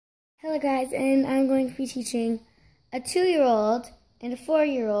Hello guys, and I'm going to be teaching a 2-year-old and a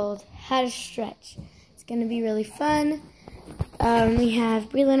 4-year-old how to stretch. It's going to be really fun. We have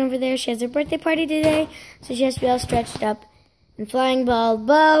Breland over there. She has her birthday party today, so she has to be all stretched up. And Flying Ball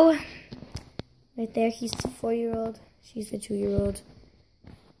Bo, right there, he's the 4-year-old. She's the 2-year-old.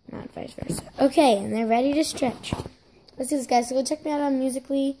 Not vice versa. Okay, and they're ready to stretch. Let's do this, guys. So go check me out on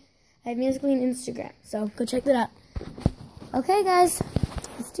Musical.ly. I have Musical.ly and Instagram, so go check that out. Okay, guys.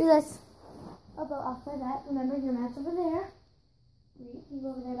 Let's do this. Oh, Bo, off by that. Remember, your mat's over there. You go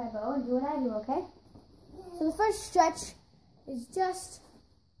over there by Bo and do what I do, okay? So the first stretch is just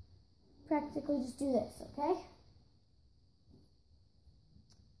practically just do this, okay?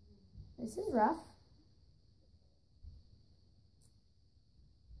 This is rough.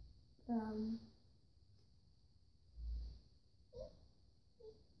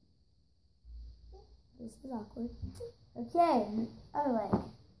 This is awkward. Okay, other leg.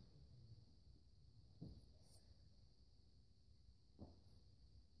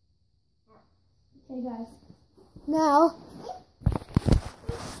 Okay, guys. Now,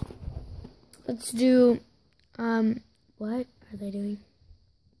 let's do, what are they doing?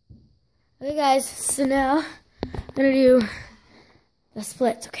 Okay, guys, so now I'm gonna do the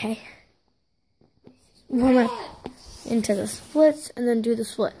splits, okay? Warm up into the splits and then do the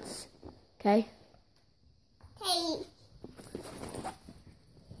splits, okay? Okay.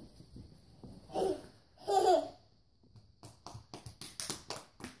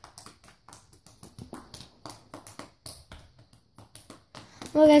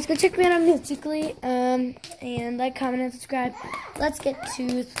 Well, guys, go check me out on Musical.ly, and like, comment, and subscribe. Let's get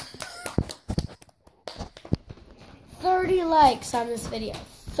to 30 likes on this video.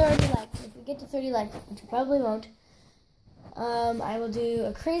 30 likes. If we get to 30 likes, which we probably won't, I will do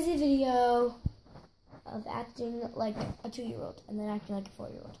a crazy video of acting like a 2-year-old and then acting like a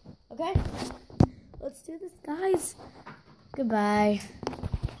 4-year-old. Okay? Let's do this, guys. Goodbye.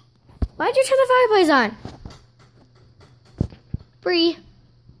 Why'd you turn the fireplace on? Bree.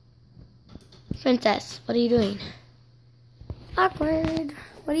 Princess, what are you doing? Awkward.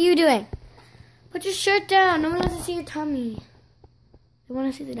 What are you doing? Put your shirt down. No one wants to see your tummy. They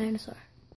want to see the dinosaur.